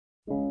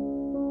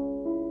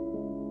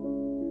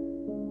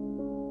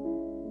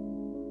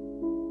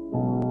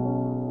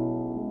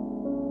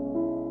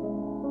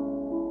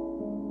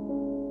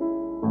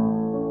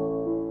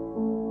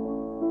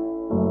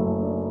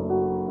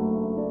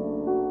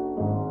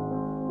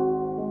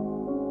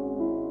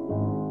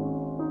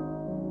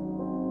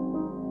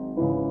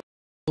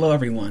Hello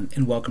everyone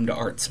and welcome to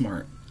Art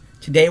Smart.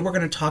 Today we're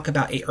going to talk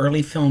about an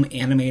early film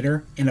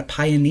animator and a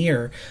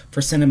pioneer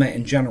for cinema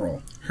in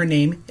general. Her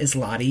name is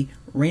Lotte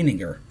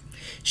Reiniger.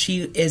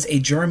 She is a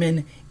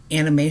German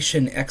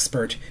animation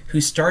expert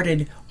who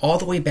started all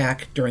the way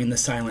back during the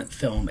silent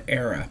film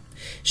era.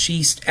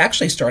 She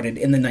actually started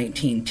in the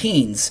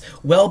 19-teens,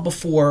 well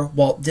before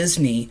Walt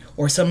Disney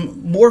or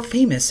some more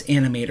famous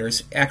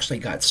animators actually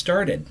got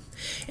started.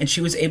 And she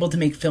was able to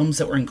make films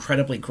that were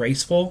incredibly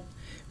graceful,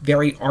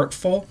 very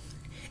artful,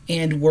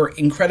 and were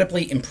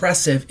incredibly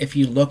impressive if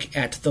you look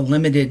at the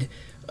limited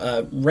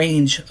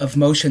range of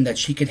motion that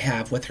she could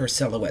have with her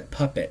silhouette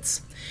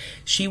puppets.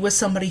 She was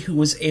somebody who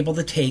was able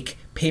to take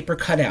paper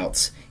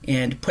cutouts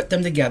and put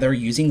them together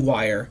using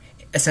wire,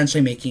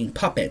 essentially making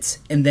puppets,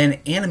 and then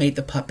animate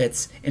the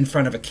puppets in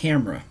front of a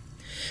camera.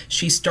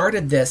 She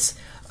started this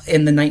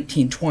in the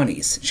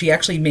 1920s. She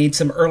actually made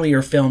some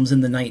earlier films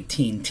in the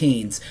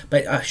 19-teens,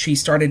 but she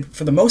started,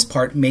 for the most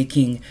part,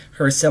 making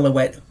her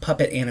silhouette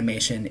puppet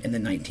animation in the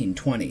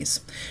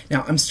 1920s.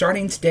 Now, I'm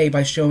starting today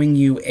by showing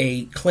you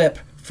a clip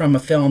from a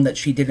film that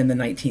she did in the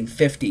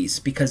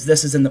 1950s, because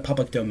this is in the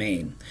public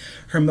domain.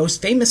 Her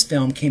most famous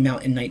film came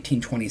out in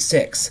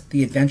 1926,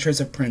 The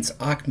Adventures of Prince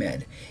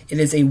Achmed. It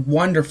is a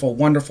wonderful,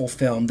 wonderful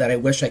film that I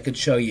wish I could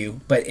show you,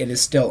 but it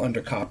is still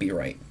under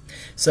copyright.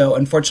 So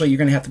unfortunately, you're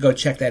going to have to go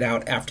check that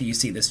out after you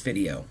see this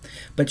video.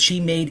 But she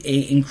made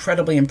an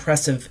incredibly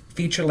impressive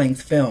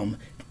feature-length film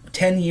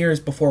 10 years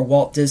before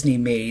Walt Disney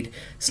made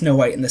Snow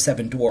White and the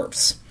Seven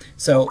Dwarfs.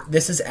 So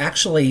this is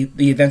actually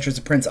The Adventures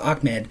of Prince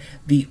Achmed,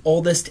 the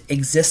oldest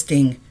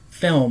existing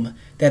film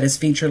that is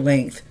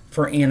feature-length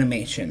for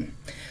animation.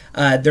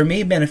 There may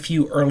have been a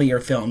few earlier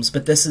films,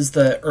 but this is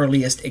the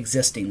earliest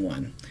existing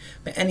one.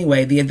 But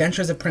anyway, The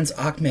Adventures of Prince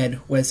Achmed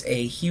was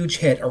a huge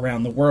hit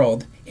around the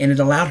world, and it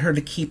allowed her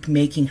to keep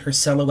making her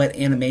silhouette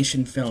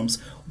animation films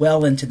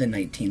well into the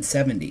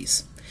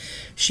 1970s.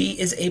 She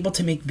is able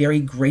to make very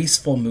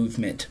graceful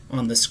movement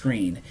on the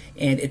screen,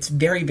 and it's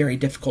very, very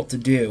difficult to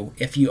do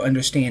if you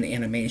understand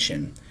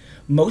animation.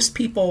 Most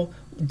people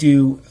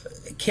do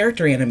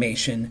character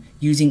animation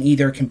using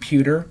either a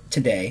computer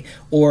today,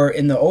 or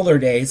in the older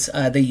days,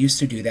 they used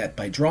to do that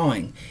by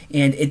drawing.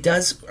 And it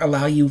does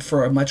allow you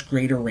for a much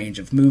greater range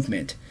of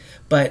movement.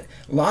 But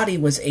Lotte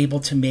was able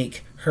to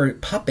make her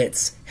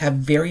puppets have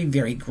very,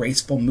 very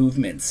graceful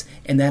movements,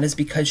 and that is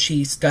because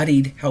she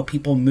studied how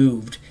people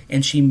moved,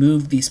 and she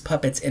moved these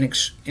puppets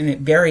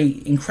in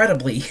very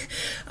incredibly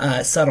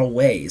subtle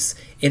ways.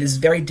 It is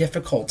very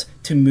difficult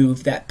to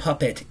move that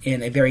puppet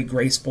in a very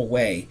graceful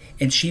way,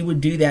 and she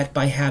would do that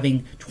by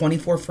having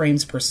 24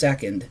 frames per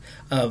second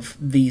of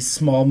these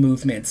small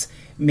movements,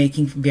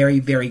 making very,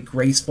 very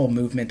graceful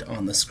movement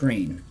on the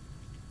screen.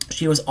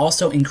 She was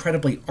also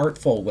incredibly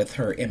artful with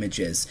her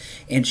images,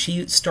 and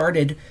she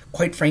started,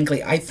 quite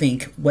frankly, I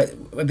think, what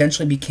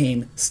eventually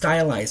became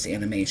stylized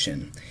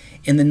animation.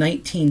 In the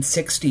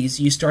 1960s,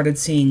 you started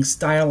seeing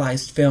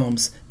stylized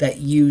films that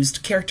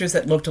used characters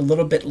that looked a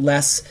little bit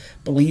less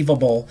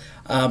believable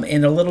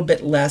and a little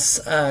bit less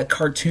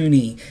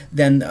cartoony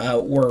than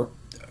were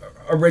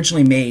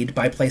originally made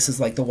by places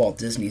like the Walt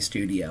Disney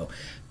Studio.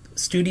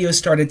 Studios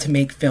started to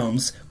make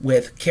films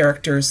with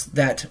characters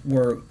that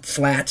were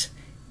flat,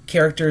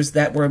 characters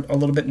that were a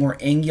little bit more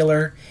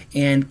angular,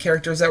 and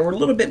characters that were a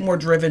little bit more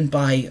driven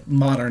by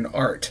modern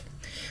art.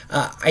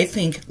 I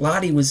think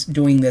Lotte was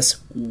doing this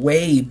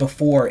way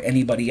before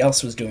anybody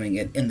else was doing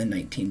it in the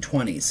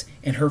 1920s,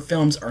 and her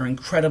films are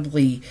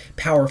incredibly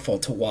powerful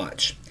to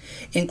watch.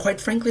 And quite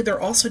frankly,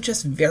 they're also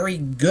just very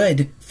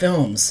good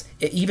films,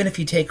 even if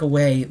you take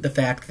away the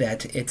fact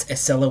that it's a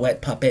silhouette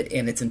puppet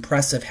and it's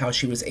impressive how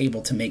she was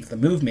able to make the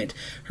movement.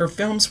 Her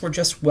films were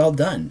just well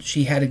done.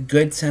 She had a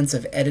good sense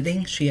of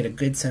editing, she had a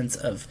good sense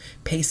of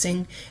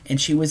pacing,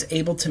 and she was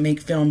able to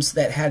make films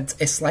that had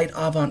a slight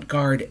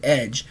avant-garde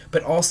edge,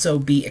 but also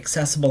be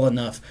accessible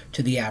enough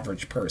to the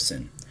average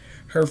person.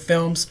 Her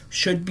films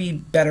should be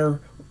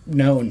better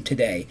known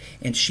today,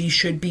 and she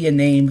should be a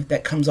name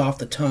that comes off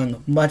the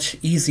tongue much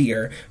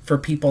easier for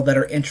people that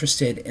are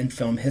interested in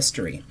film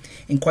history.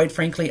 And quite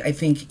frankly, I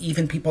think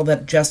even people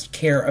that just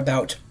care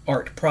about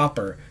art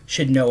proper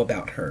should know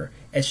about her,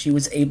 as she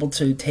was able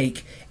to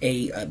take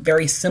a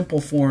very simple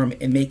form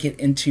and make it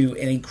into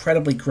an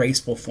incredibly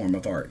graceful form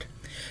of art.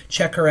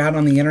 Check her out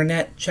on the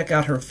internet, check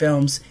out her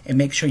films, and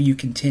make sure you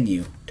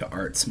continue to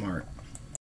art smart.